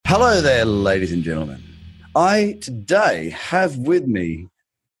Hello there, ladies and gentlemen. I today have with me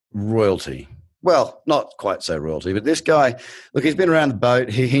royalty. Well, not quite so royalty, but this guy, look, he's been around the boat.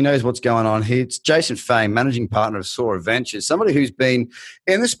 He knows what's going on. It's Jason Fame, managing partner of Sora Ventures, somebody who's been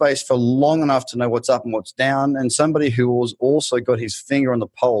in the space for long enough to know what's up and what's down, and somebody who has also got his finger on the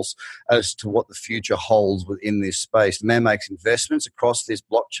pulse as to what the future holds within this space. The man makes investments across this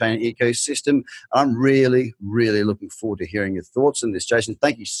blockchain ecosystem. I'm really, really looking forward to hearing your thoughts on this. Jason,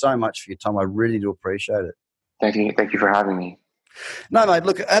 thank you so much for your time. I really do appreciate it. Thank you for having me. No, mate,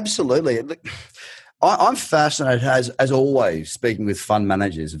 look, absolutely. Look, I'm fascinated, as always, speaking with fund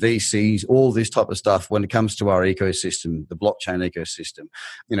managers, VCs, all this type of stuff when it comes to our ecosystem, the blockchain ecosystem.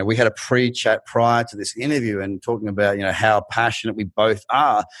 You know, we had a pre-chat prior to this interview and talking about, you know, how passionate we both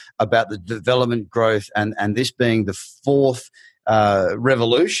are about the development growth and this being the fourth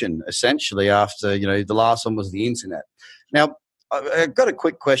revolution, essentially, after, you know, the last one was the internet. Now, I've got a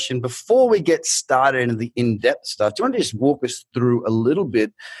quick question. Before we get started into the in-depth stuff, do you want to just walk us through a little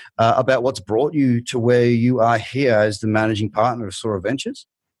bit about what's brought you to where you are here as the managing partner of Sora Ventures?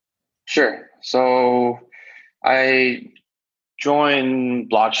 Sure. So I joined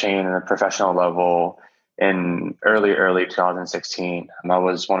blockchain at a professional level in early 2016. I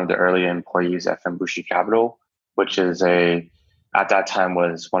was one of the early employees at Fenbushi Capital, which is at that time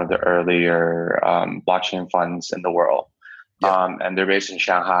was one of the earlier blockchain funds in the world. Yeah. And they're based in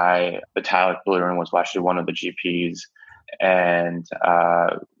Shanghai. Vitalik Buterin was actually one of the GPs. And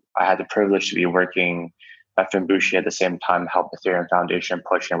I had the privilege to be working at Fenbushi at the same time, help Ethereum Foundation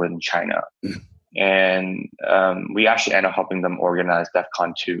push it within China. And we actually ended up helping them organize DEF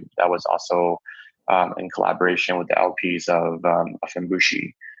CON 2. That was also in collaboration with the LPs of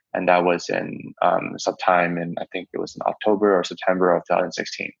Fenbushi. And that was in sometime in, I think it was in October or September of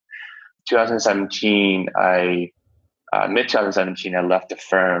 2016. 2017, mid-2017, I left the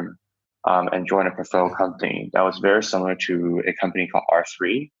firm and joined a portfolio company that was very similar to a company called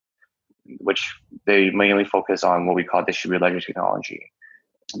R3, which they mainly focus on what we call distributed ledger technology.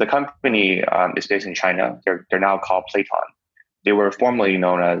 The company is based in China. They're now called Playton. They were formerly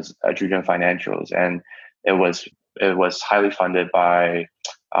known as Zhuzhen Financials, and it was highly funded by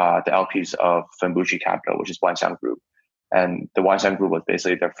the LPs of Fenbushi Capital, which is Wanxiang Group. And the Wanxiang Group was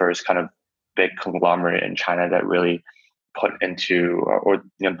basically the first kind of big conglomerate in China that really put into or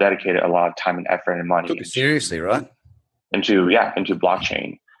dedicated a lot of time and effort and money. Took it seriously, right? Into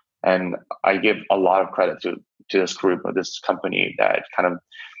blockchain. And I give a lot of credit to this group or this company that kind of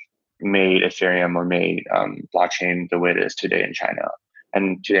made Ethereum or made blockchain the way it is today in China.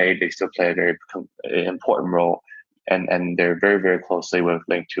 And today they still play a very important role, and they're very, very closely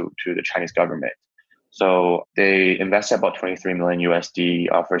linked to the Chinese government. So they invested about 23 million USD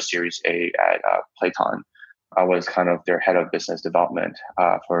for Series A at Playton. I was kind of their head of business development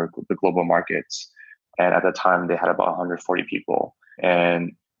for the global markets. And at the time, they had about 140 people.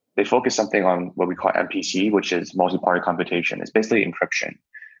 And they focused something on what we call MPC, which is multi-party computation. It's basically encryption,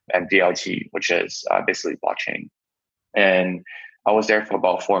 and DLT, which is basically blockchain. And I was there for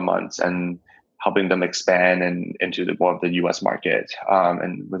about 4 months and helping them expand into more of the US market,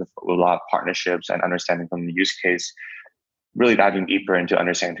 and with a lot of partnerships and understanding from the use case, really diving deeper into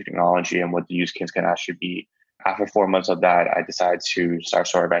understanding the technology and what the use case can actually be. After 4 months of that, I decided to start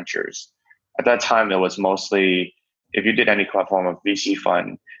Sora Ventures. At that time, it was mostly, if you did any form of VC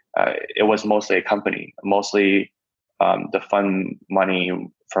fund, it was mostly a company, mostly the fund money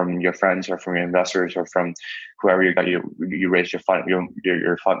from your friends or from your investors or from whoever you raised your fund,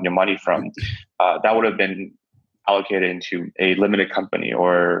 your money from. That would have been allocated into a limited company,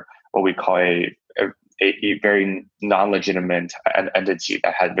 or what we call a very non-legitimate entity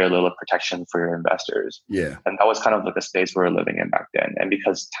that had very little protection for your investors. Yeah. And that was kind of like the space we were living in back then. And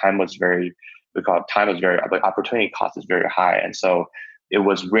because the opportunity cost is very high. And so it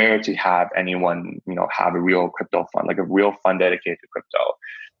was rare to have anyone, have a real crypto fund, like a real fund dedicated to crypto.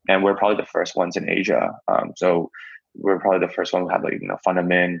 And we're probably the first ones in Asia. So we're probably the first one who had fund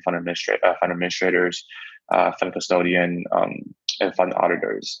admin, fund administrators, fund custodian, and fund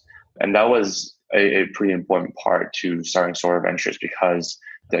auditors. And that was a pretty important part to starting Sora Ventures, because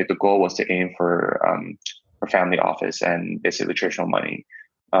the goal was to aim for family office and basically traditional money.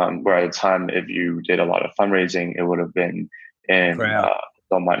 Where at the time, if you did a lot of fundraising, it would have been in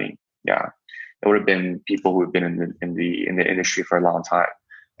no money. Yeah, it would have been people who have been in the industry for a long time,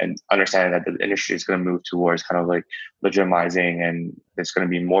 and understanding that the industry is going to move towards kind of like legitimizing, and there's going to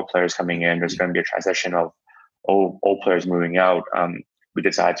be more players coming in. There's going to be a transition of old players moving out. We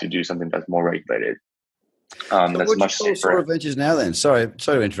decided to do something that's more regulated. So what That's would you much call Sora safer. Ventures now then? Sorry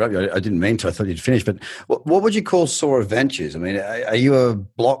to interrupt you. I didn't mean to. I thought you'd finished. But what would you call Sora Ventures? I mean, are you a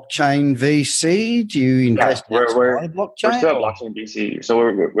blockchain VC? Do you Yeah, invest outside of we're blockchain? still a Or? blockchain VC. So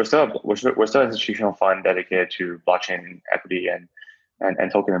we're still an institutional fund dedicated to blockchain equity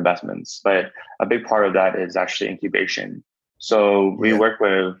and token investments. But a big part of that is actually incubation. So we Yeah. work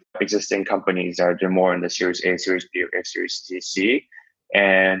with existing companies that are doing more in the Series A, Series B, or Series C,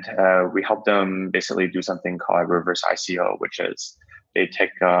 and we help them basically do something called reverse ICO, which is they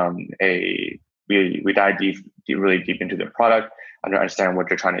take we dive really deep into the product, understand what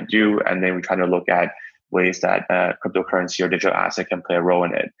they're trying to do, and then we try to look at ways that cryptocurrency or digital asset can play a role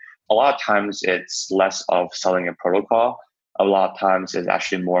in it. A lot of times it's less of selling a protocol. A lot of times it's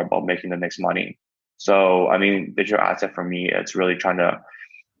actually more about making the next money. So, I mean, digital asset for me, it's really trying to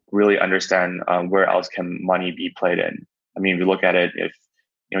really understand where else can money be played in. I mean, if you look at it, if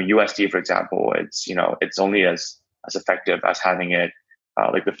USD, for example, it's only as effective as having it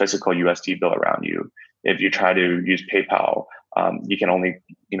like the physical USD bill around you. If you try to use PayPal, you can only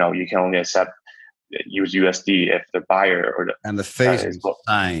use USD if the buyer or the And the fees are is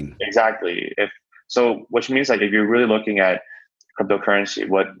insane. exactly if so, which means like if you're really looking at cryptocurrency,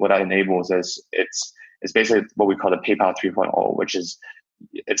 what that enables is it's basically what we call the PayPal 3.0, which is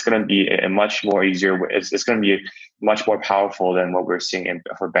it's going to be a much more easier. It's going to be much more powerful than what we're seeing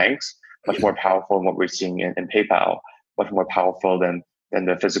for banks. Much more powerful than what we're seeing in PayPal. Much more powerful than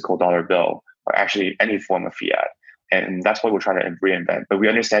the physical dollar bill or actually any form of fiat. And that's what we're trying to reinvent. But we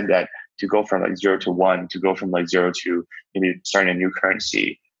understand that to go from like 0 to 1, to go from like 0 to maybe starting a new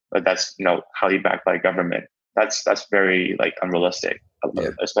currency, but that's highly backed by government. That's very like unrealistic, Yeah.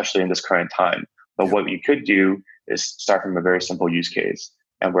 especially in this current time. But Yeah. what you could do is start from a very simple use case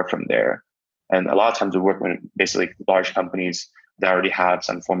and work from there. And a lot of times we work with basically large companies that already have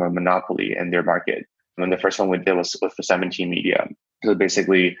some form of monopoly in their market. And the first one we did was with 17 Media. So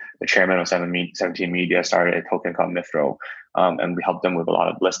basically, the chairman of 17 Media started a token called Mithro, and we helped them with a lot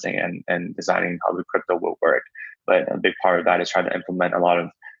of listing and designing how the crypto will work. But a big part of that is trying to implement a lot of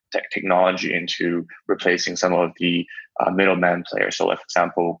technology into replacing some of the middleman players. So, like, for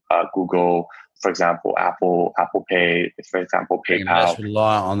example, Google, for example, Apple Pay, for example, Being less PayPal.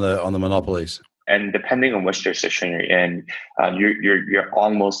 reliant on the monopolies. And depending on which jurisdiction you're in, you're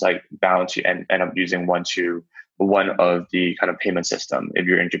almost like bound to end up using one of the kind of payment system. If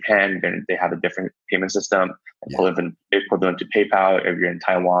you're in Japan, then they have a different payment system equivalent to PayPal. If you're in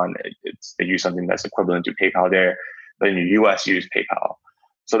Taiwan, they use something that's equivalent to PayPal there. But in the US, you use PayPal.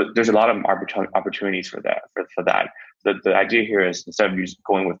 So there's a lot of opportunities for that. The idea here is instead of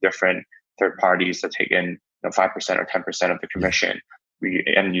going with different third parties that take in 5% or 10% of the commission, we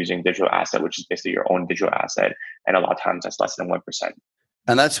end using digital asset, which is basically your own digital asset, and a lot of times that's less than 1%.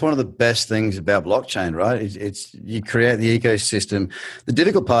 And that's one of the best things about blockchain, right? It's you create the ecosystem. The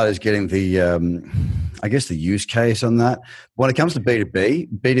difficult part is getting I guess, the use case on that. When it comes to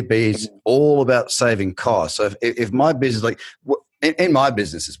B2B is all about saving costs. So if my business, like in my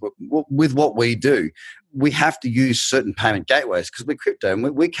businesses, with what we do, we have to use certain payment gateways because we're crypto,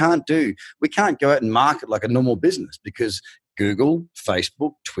 and we can't go out and market like a normal business because Google,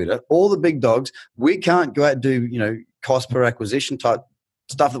 Facebook, Twitter, all the big dogs, we can't go out and do cost per acquisition type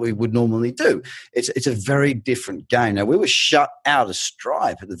stuff that we would normally do. It's a very different game. Now, we were shut out of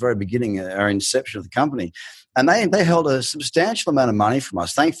Stripe at the very beginning of our inception of the company, and they held a substantial amount of money from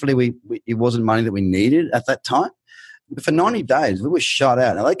us. Thankfully, it wasn't money that we needed at that time. But for 90 days, we were shut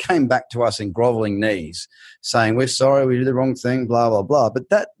out. Now, they came back to us in groveling knees saying, we're sorry, we did the wrong thing, blah, blah, blah. But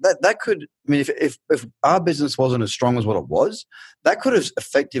that could, I mean, if our business wasn't as strong as what it was, that could have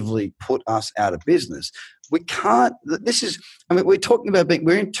effectively put us out of business. We can't, we're talking about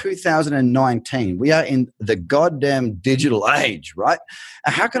we're in 2019. We are in the goddamn digital age, right?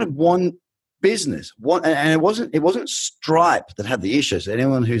 How can one business, and it wasn't Stripe that had the issues.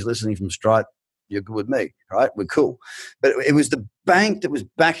 Anyone who's listening from Stripe, you're good with me, right? We're cool. But it was the bank that was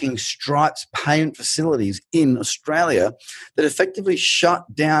backing Stripe's payment facilities in Australia that effectively shut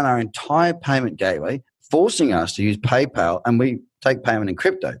down our entire payment gateway, forcing us to use PayPal, and we take payment in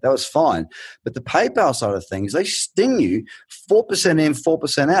crypto. That was fine. But the PayPal side of things, they sting you 4% in,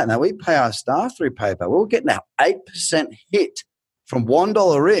 4% out. Now, we pay our staff through PayPal. We were getting our 8% hit from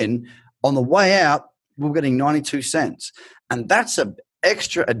 $1 in. On the way out, we were getting 92 cents. And that's a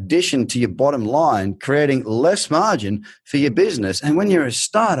extra addition to your bottom line, creating less margin for your business. And when you're a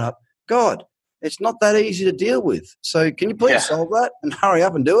startup, God, it's not that easy to deal with. So can you please solve that and hurry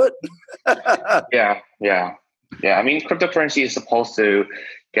up and do it? Yeah. I mean, cryptocurrency is supposed to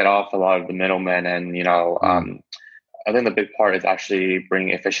get off a lot of the middlemen, and I think the big part is actually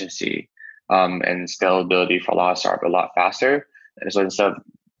bringing efficiency. and scalability for a lot of startups a lot faster. And so instead of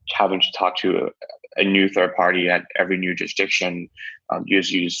having to talk to a new third party at every new jurisdiction, you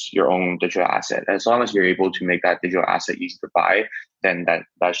just use your own digital asset. As long as you're able to make that digital asset easy to buy, then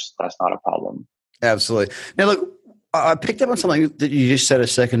that's not a problem. Absolutely. Now, look, I picked up on something that you just said a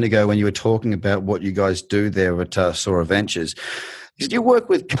second ago when you were talking about what you guys do there at Sora Ventures. Because you work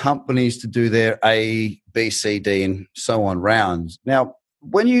with companies to do their A, B, C, D, and so on rounds. Now,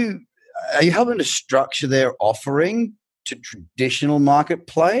 are you helping to structure their offering to traditional market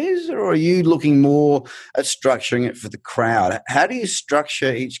players, or are you looking more at structuring it for the crowd? How do you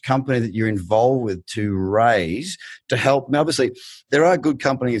structure each company that you're involved with to raise to help? Now, obviously, there are good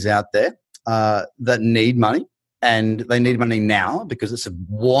companies out there that need money, and they need money now because it's a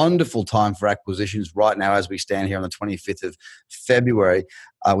wonderful time for acquisitions right now as we stand here on the 25th of February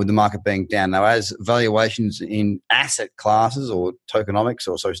with the market being down. Now, as valuations in asset classes or tokenomics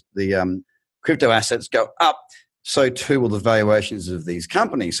or so the crypto assets go up, so too will the valuations of these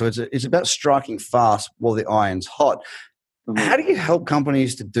companies. So it's about striking fast while the iron's hot. Mm-hmm. How do you help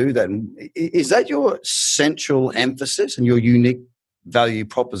companies to do that? And is that your central emphasis and your unique value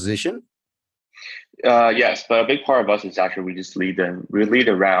proposition? Yes, but a big part of us is actually we just lead them. We lead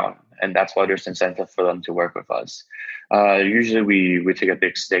around, and that's why there's incentive for them to work with us. Usually, we take a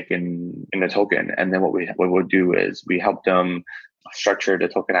big stake in the token, and then what we'll do is we help them structure the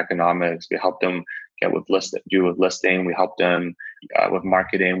token economics. We help them get with listing. We help them with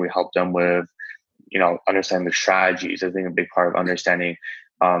marketing. We help them with understanding the strategies. I think a big part of understanding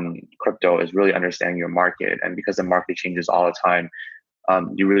crypto is really understanding your market, and because the market changes all the time.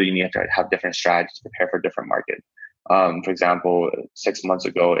 You really need to have different strategies to prepare for different market. For example, 6 months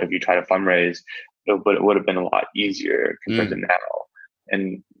ago, if you try to fundraise, it would have been a lot easier compared to now.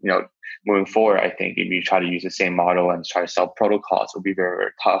 And moving forward, I think if you try to use the same model and try to sell protocols, it'll be very,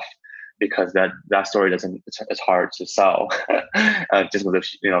 very tough because that story it's hard to sell. Just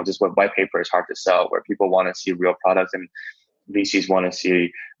with white paper is hard to sell, where people want to see real products and VCs want to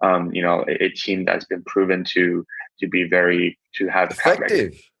see a team that's been proven to have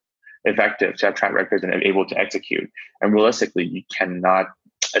effective, to have track records and able to execute. And realistically, you cannot.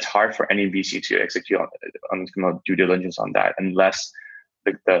 It's hard for any VC to execute on due diligence on that unless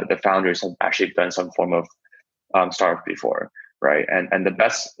the founders have actually done some form of startup before, right? And the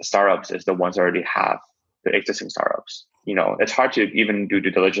best startups is the ones that already have the existing startups. It's hard to even do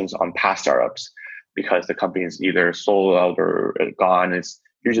due diligence on past startups because the company is either sold out or gone. It's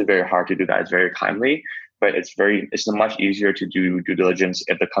usually very hard to do that. It's very timely. But it's much easier to do due diligence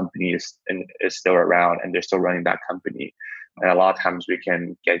if the company is still around and they're still running that company. And a lot of times we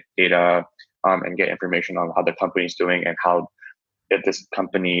can get data and get information on how the company is doing and how if this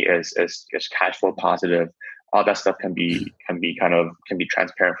company is cash flow positive. All that stuff can be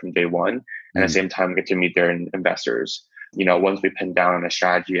transparent from day one. And at the same time, we get to meet their investors. Once we pin down a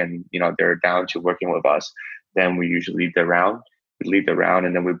strategy and they're down to working with us, then we usually lead the round.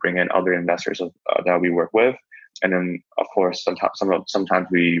 And then we bring in other investors that we work with. And then, of course, sometimes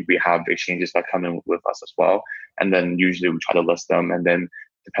we have exchanges that come in with us as well. And then usually we try to list them. And then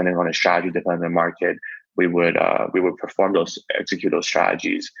depending on the strategy, depending on the market, we would execute those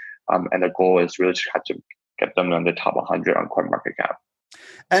strategies. And the goal is really to try to get them on the top 100 on CoinMarketCap.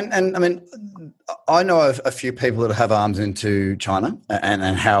 And I mean, I know a few people that have arms into China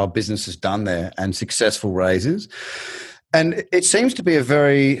and how business is done there and successful raises. And it seems to be a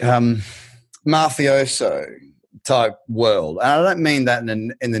very mafioso type world. And I don't mean that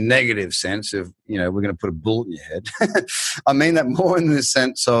in the negative sense of, we're going to put a bullet in your head. I mean that more in the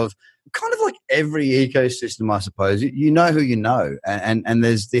sense of kind of like every ecosystem, I suppose. You know who you know. And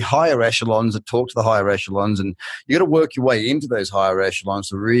there's the higher echelons that talk to the higher echelons. And you got to work your way into those higher echelons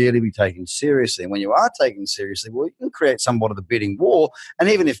to really be taken seriously. And when you are taken seriously, well, you can create somewhat of a bidding war. And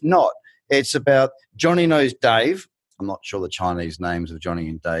even if not, it's about Johnny knows Dave. I'm not sure the Chinese names of Johnny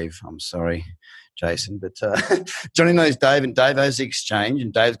and Dave. I'm sorry, Jason. But Johnny knows Dave, and Dave has the exchange,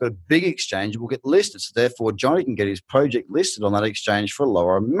 and Dave's got a big exchange and will get listed. So therefore, Johnny can get his project listed on that exchange for a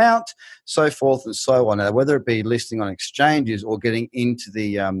lower amount, so forth and so on. Now, whether it be listing on exchanges or getting into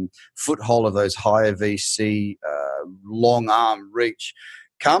the foothold of those higher VC, long arm reach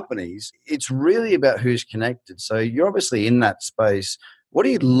companies, it's really about who's connected. So you're obviously in that space. What are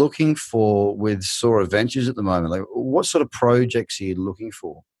you looking for with Sora Ventures at the moment? Like, what sort of projects are you looking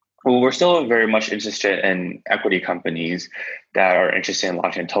for? Well, we're still very much interested in equity companies that are interested in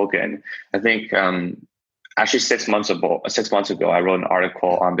launching a token. I think actually 6 months ago, I wrote an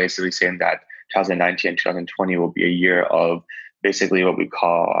article on basically saying that 2019 and 2020 will be a year of basically what we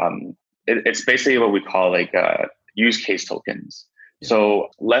call it's basically what we call like use case tokens. So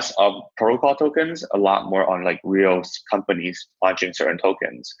less of protocol tokens, a lot more on like real companies launching certain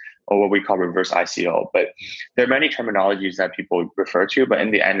tokens, or what we call reverse ICO. But there are many terminologies that people refer to, but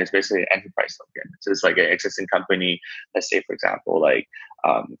in the end, it's basically an enterprise token. So it's like an existing company. Let's say, for example, like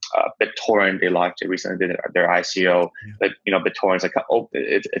BitTorrent, they launched it recently, did their ICO. But BitTorrent's like,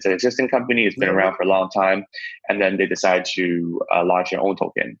 it's an existing company. It's been around for a long time, and then they decide to launch their own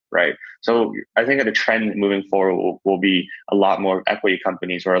token, right? So I think that the trend moving forward will be a lot more equity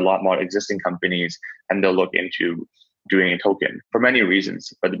companies or a lot more existing companies, and they'll look into doing a token for many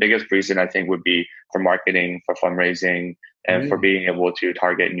reasons. But the biggest reason I think would be for marketing, for fundraising, and for being able to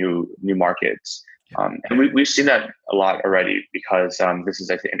target new markets. And we've seen that a lot already because this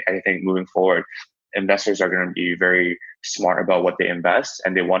is, I think moving forward, investors are going to be very smart about what they invest,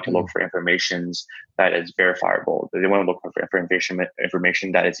 and they want to look for information that is verifiable. They want to look for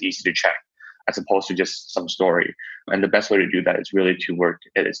information that is easy to check, as opposed to just some story. And the best way to do that is really to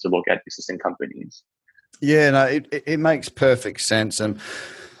look at existing companies. Yeah, no, it makes perfect sense. And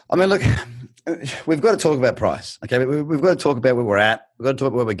I mean, look, we've got to talk about price. Okay, we've got to talk about where we're at. We've got to talk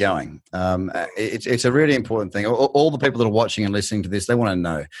about where we're going. It's a really important thing. All the people that are watching and listening to this, they want to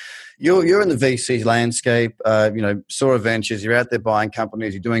know. You're in the VC landscape. Sora Ventures. You're out there buying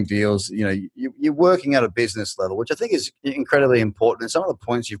companies. You're doing deals. You're working at a business level, which I think is incredibly important. And some of the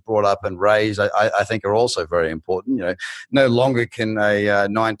points you've brought up and raised, I think, are also very important. No longer can a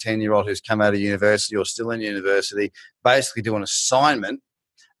 19-year-old who's come out of university or still in university basically do an assignment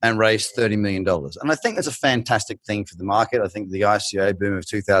and raise $30 million. And I think that's a fantastic thing for the market. I think the ICO boom of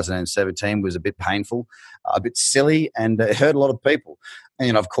 2017 was a bit painful, a bit silly, and it hurt a lot of people.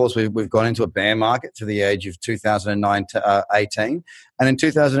 And, of course, we've gone into a bear market to the age of 2018. And in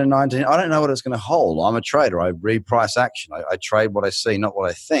 2019, I don't know what it's going to hold. I'm a trader. I read price action. I trade what I see, not what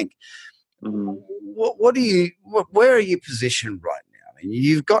I think. Mm-hmm. Where are you positioned right now?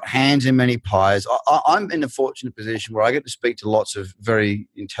 You've got hands in many pies. I'm in a fortunate position where I get to speak to lots of very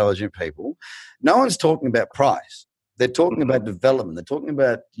intelligent people. No one's talking about price. They're talking about development. They're talking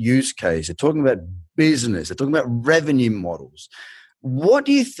about use case. They're talking about business. They're talking about revenue models. What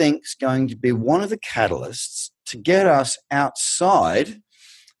do you think is going to be one of the catalysts to get us outside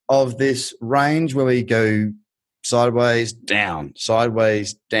of this range where we go sideways, down,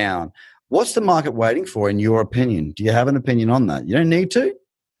 sideways, down? What's the market waiting for, in your opinion? Do you have an opinion on that? You don't need to,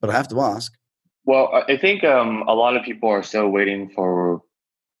 but I have to ask. Well, I think a lot of people are still waiting for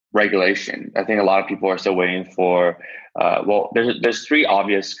regulation. I think a lot of people are still waiting for, there's three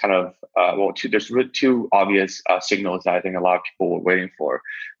obvious there's two obvious signals that I think a lot of people were waiting for.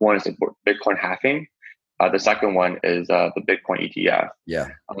 One is the Bitcoin halving. The second one is the Bitcoin ETF. Yeah.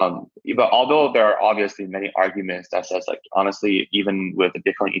 But although there are obviously many arguments that says, like, honestly, even with the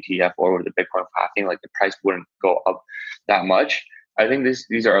Bitcoin ETF or with the Bitcoin halving, like, the price wouldn't go up that much. I think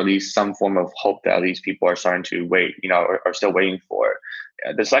these are at least some form of hope that at least people are starting to wait, are still waiting for.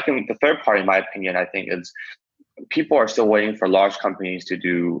 The third part, in my opinion, I think is people are still waiting for large companies to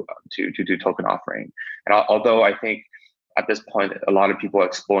do token offering. And although I think at this point, a lot of people are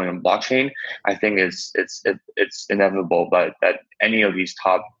exploring on blockchain, I think it's inevitable, but that any of these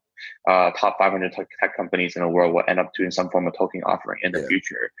top 500 tech companies in the world will end up doing some form of token offering in the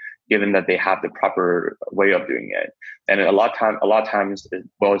future, given that they have the proper way of doing it. And a lot of times it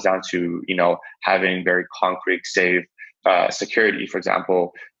boils down to having very concrete, safe security. For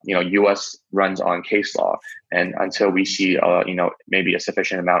example, U.S. runs on case law, and until we see maybe a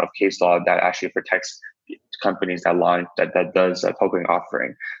sufficient amount of case law that actually protects companies that does a token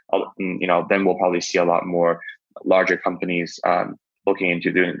offering, then we'll probably see a lot more larger companies looking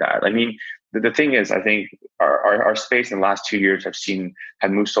into doing that. I mean, the thing is, I think our space in the last 2 years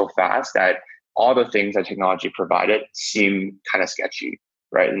have moved so fast that all the things that technology provided seem kind of sketchy,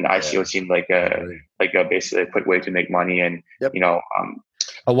 right? And the ICO seemed like a basically a quick way to make money, and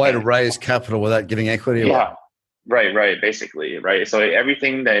a way to raise capital without giving equity away. Yeah. Right. Basically, right. So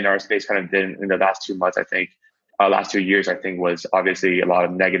everything that in our space kind of did in the last 2 months, I think, last 2 years, I think, was obviously a lot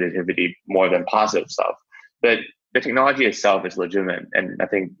of negativity more than positive stuff. But the technology itself is legitimate, and I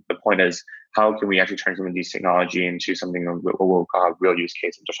think the point is, how can we actually turn some of these technology into something what we'll call a real use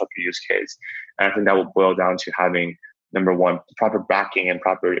case, a disruptive use case? And I think that will boil down to having, number one, proper backing and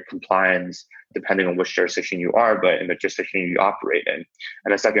proper compliance, depending on which jurisdiction you are, but in the jurisdiction you operate in.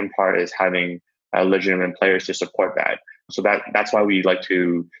 And the second part is having legitimate players to support that. So that's why we like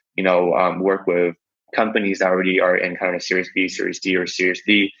to, work with companies that already are in kind of a Series B, Series D, or Series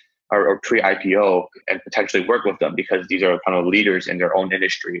D, or pre-IPO, and potentially work with them, because these are kind of leaders in their own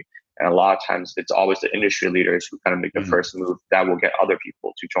industry. And a lot of times it's always the industry leaders who kind of make the first move that will get other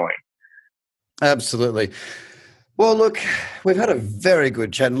people to join. Absolutely. Well, look, we've had a very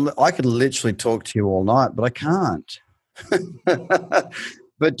good chat. I could literally talk to you all night, but I can't.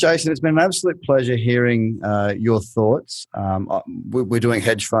 But Jason, it's been an absolute pleasure hearing your thoughts. We're doing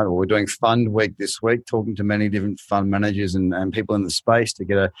hedge fund, or we're doing fund week this week, talking to many different fund managers and people in the space to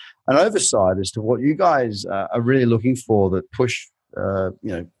get an oversight as to what you guys are really looking for that push the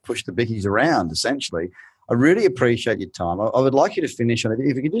bickies around. Essentially, I really appreciate your time. I would like you to finish on it.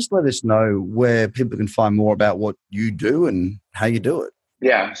 If you could just let us know where people can find more about what you do and how you do it.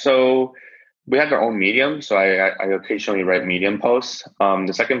 Yeah. So we have our own Medium. So I occasionally write Medium posts.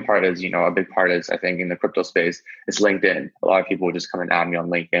 The second part is, a big part is, I think, in the crypto space, it's LinkedIn. A lot of people will just come and add me on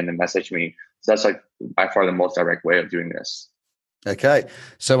LinkedIn and message me. So that's like by far the most direct way of doing this. Okay.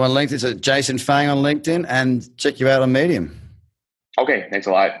 So on LinkedIn, it's Jason Fang on LinkedIn, and check you out on Medium. Okay. Thanks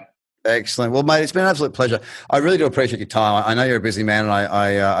a lot. Excellent. Well, mate, it's been an absolute pleasure. I really do appreciate your time. I know you're a busy man, and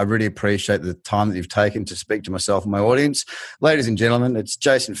I really appreciate the time that you've taken to speak to myself and my audience. Ladies and gentlemen, it's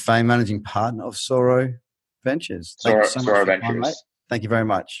Jason Fang, managing partner of Soro Ventures. Thank you so much for your time, mate. Thank you very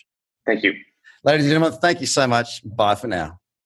much. Thank you. Ladies and gentlemen, thank you so much. Bye for now.